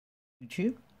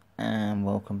YouTube, and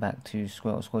welcome back to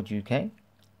Squirtle Squad UK.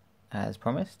 As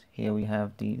promised, here we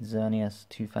have the Xerneas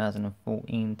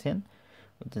 2014 tin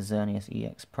with the Xerneas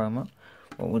EX promo.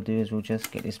 What we'll do is we'll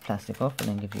just get this plastic off and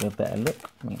then give you a better look.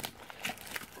 I mean,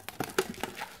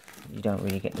 you don't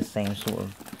really get the same sort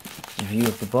of view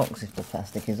of the box if the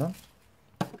plastic is on.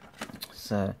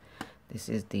 So this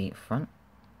is the front,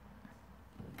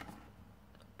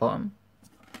 bottom,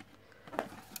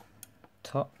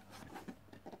 top,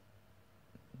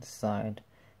 side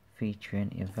featuring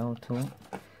Yveltal,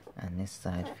 and this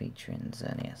side featuring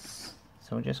Xerneas.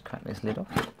 So we'll just crack this lid off.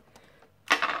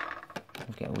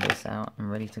 We'll get all this out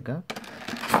and ready to go.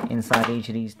 Inside each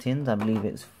of these tins, I believe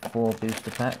it's 4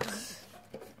 booster packs,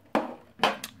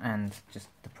 and just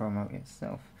the promo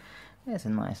itself. There's a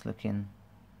nice looking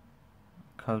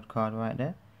code card right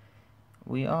there.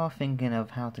 We are thinking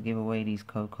of how to give away these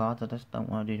code cards. I just don't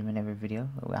want to do them in every video.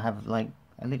 I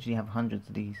literally have hundreds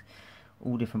of these,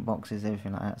 all different boxes,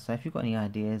 everything like that. So if you've got any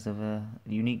ideas of a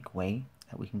unique way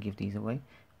that we can give these away,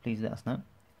 please let us know.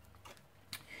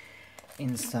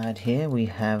 Inside here we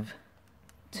have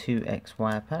 2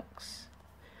 XY packs.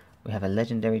 We have a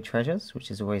Legendary Treasures, which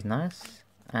is always nice,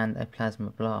 and a Plasma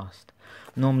Blast.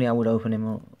 Normally I would open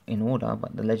them in order,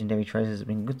 but the Legendary Treasures have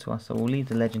been good to us, so we'll leave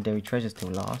the Legendary Treasures till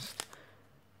last.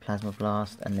 Plasma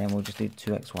Blast, and then we'll just do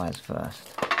 2 XYs first.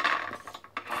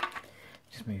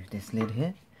 Just move this lid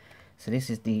here. So this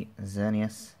is the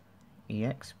Xerneas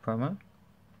EX promo.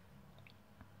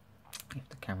 If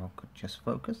the camera could just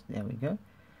focus, there we go.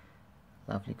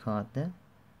 Lovely card there.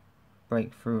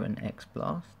 Breakthrough and X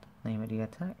Blast, name of the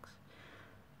attacks.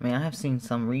 I mean, I have seen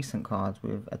some recent cards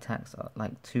with attacks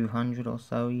like 200 or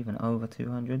so, even over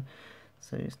 200.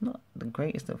 So it's not the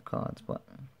greatest of cards, but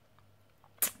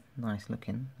nice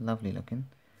looking, lovely looking.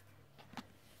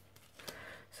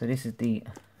 So this is the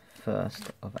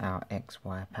first of our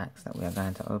XY packs that we are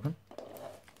going to open.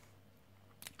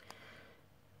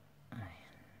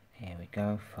 Here we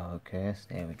go, focus,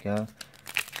 there we go.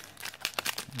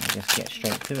 We'll just get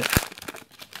straight to it.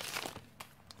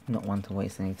 Not one to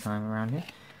waste any time around here.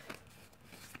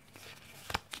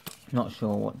 Not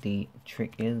sure what the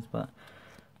trick is, but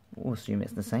we'll assume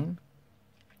it's the same.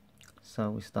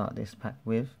 So we start this pack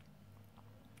with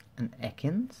an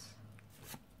Ekans,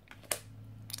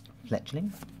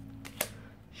 Fletchling,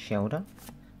 Shelder,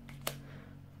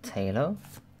 Taylor,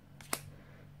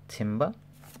 Timber,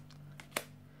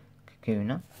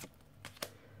 Kakuna,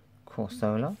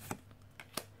 Corsola,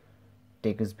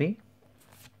 Diggersby.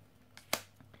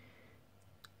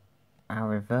 Our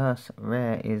reverse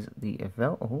rare is the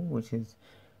Yveltal, which is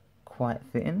quite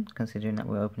fitting considering that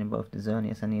we're opening both the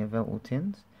Xerneas and the Yveltal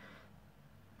tins.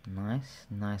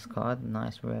 Nice card,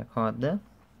 nice rare card there.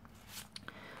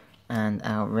 And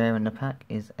our rare in the pack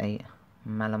is a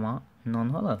Malamar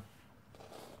non-holo.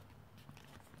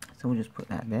 So we'll just put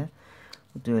that there.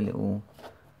 We'll do a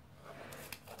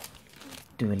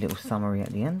little summary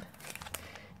at the end.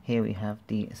 Here we have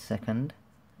the second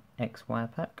XY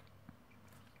pack.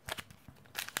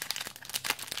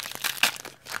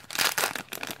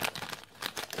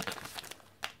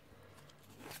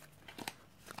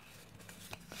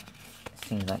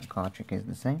 Seems like the card trick is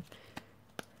the same.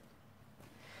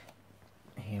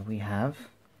 Here we have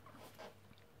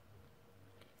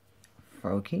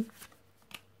Froakie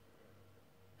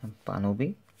and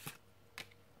Bunnelby,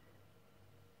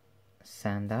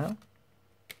 Sandile,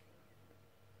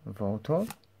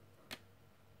 Voltorb,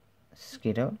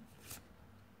 Skiddo,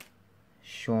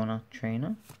 Shauna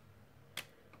Trainer,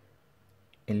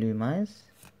 Illumise,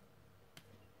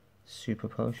 Super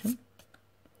Potion,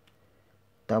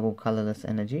 Double Colorless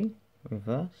Energy,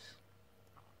 reverse.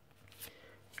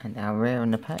 And our rare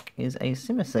in the pack is a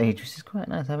Simisage, which is quite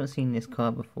nice. I haven't seen this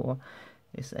card before.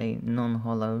 It's a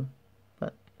non-holo,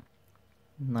 but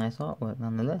nice artwork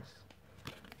nonetheless.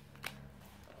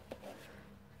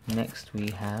 Next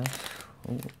we have,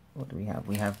 what do we have?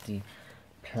 We have the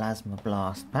Plasma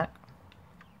Blast pack.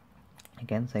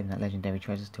 Again, saving that Legendary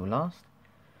Treasures till last.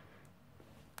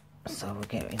 So we'll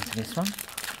get into this one.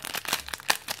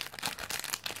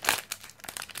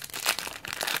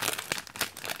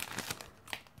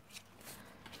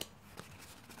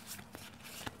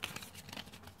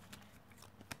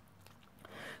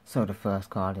 So the first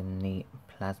card in the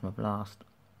Plasma Blast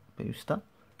booster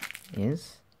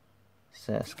is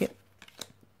Surskit,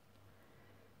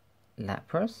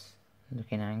 Lapras,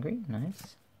 looking angry,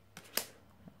 nice,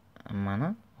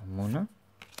 Amana, or Muna,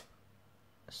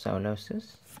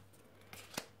 Solosis,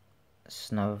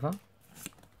 Snova,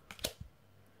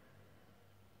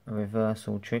 a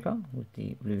reversal trigger with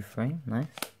the blue frame, nice,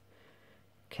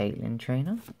 Caitlyn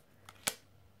Trainer,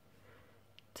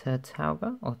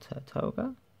 Turtauga or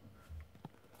Turtoga.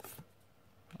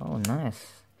 Oh,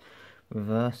 nice.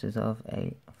 Reverses of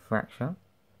a Fracture.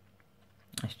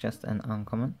 It's just an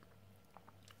uncommon.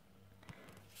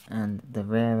 And the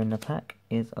rare in the pack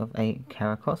is of a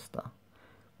Caracosta,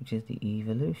 which is the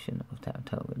evolution of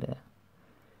Turtoga there.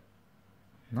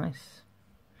 Nice.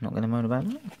 Not going to moan about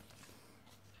that.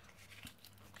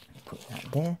 Put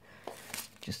that there,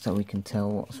 just so we can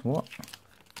tell what's what.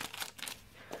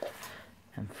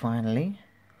 And finally,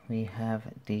 we have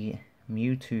the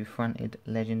Mewtwo fronted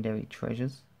Legendary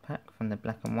Treasures pack from the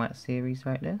Black and White series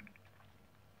right there.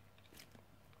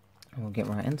 And we'll get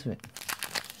right into it.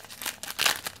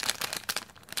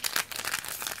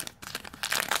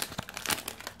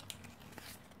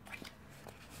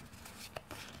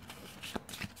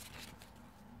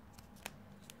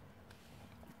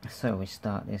 So we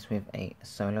start this with a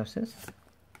Solosis,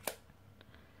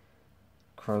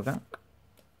 Krogunk,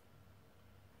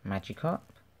 Magikarp,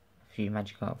 a few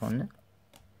Magikarp on there,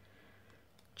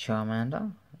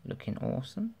 Charmander, looking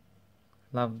awesome,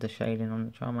 love the shading on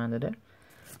the Charmander there,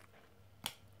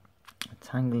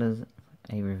 Tangler's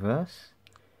a reverse,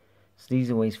 so these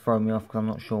always throw me off because I'm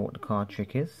not sure what the card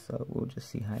trick is, so we'll just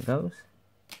see how it goes.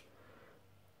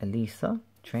 Elisa,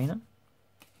 Trainer,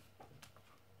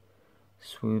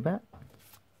 Swoobat,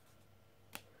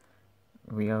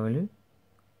 Riolu,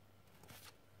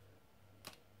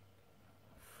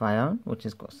 Phione, which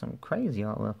has got some crazy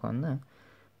artwork on there.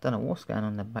 Don't know what's going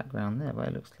on in the background there, but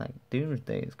it looks like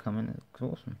Doomsday is coming. It looks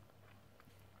awesome.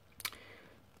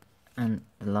 And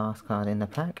the last card in the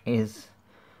pack is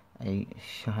a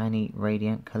shiny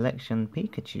Radiant Collection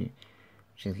Pikachu,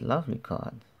 which is a lovely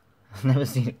card. I've never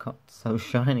seen a card so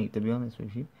shiny, to be honest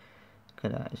with you. Look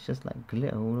at that, it's just like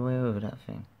glitter all the way over that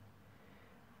thing.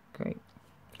 Great.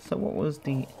 So what was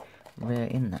the rare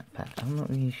in that pack? I'm not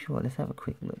really sure. Let's have a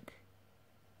quick look.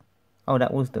 Oh,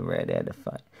 that was the rare there,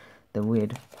 the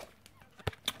weird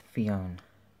Phione.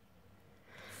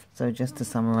 So just to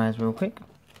summarize real quick,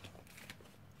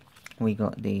 we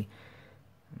got the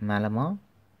Malamar,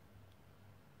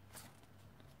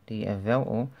 the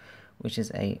Yveltal, which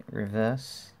is a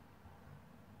reverse,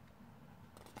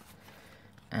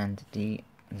 and the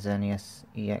Xerneas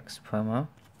EX promo,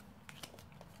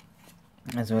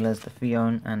 as well as the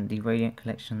Phione and the Radiant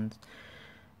Collections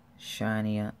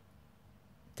Shinier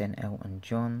Den Elton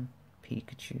John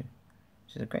Pikachu,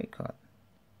 which is a great card.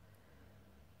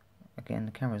 Again,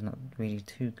 the camera's not really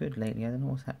too good lately, I don't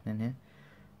know what's happening here,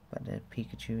 but the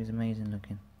Pikachu is amazing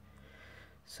looking.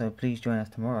 So please join us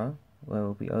tomorrow, where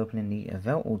we'll be opening the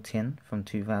Yveltal tin from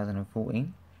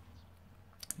 2014,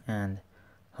 and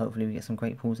hopefully we get some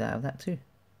great pulls out of that too.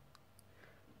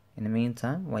 In the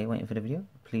meantime, while you're waiting for the video,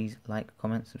 please like,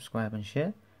 comment, subscribe and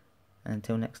share. And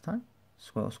until next time,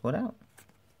 Squirtle Squad out.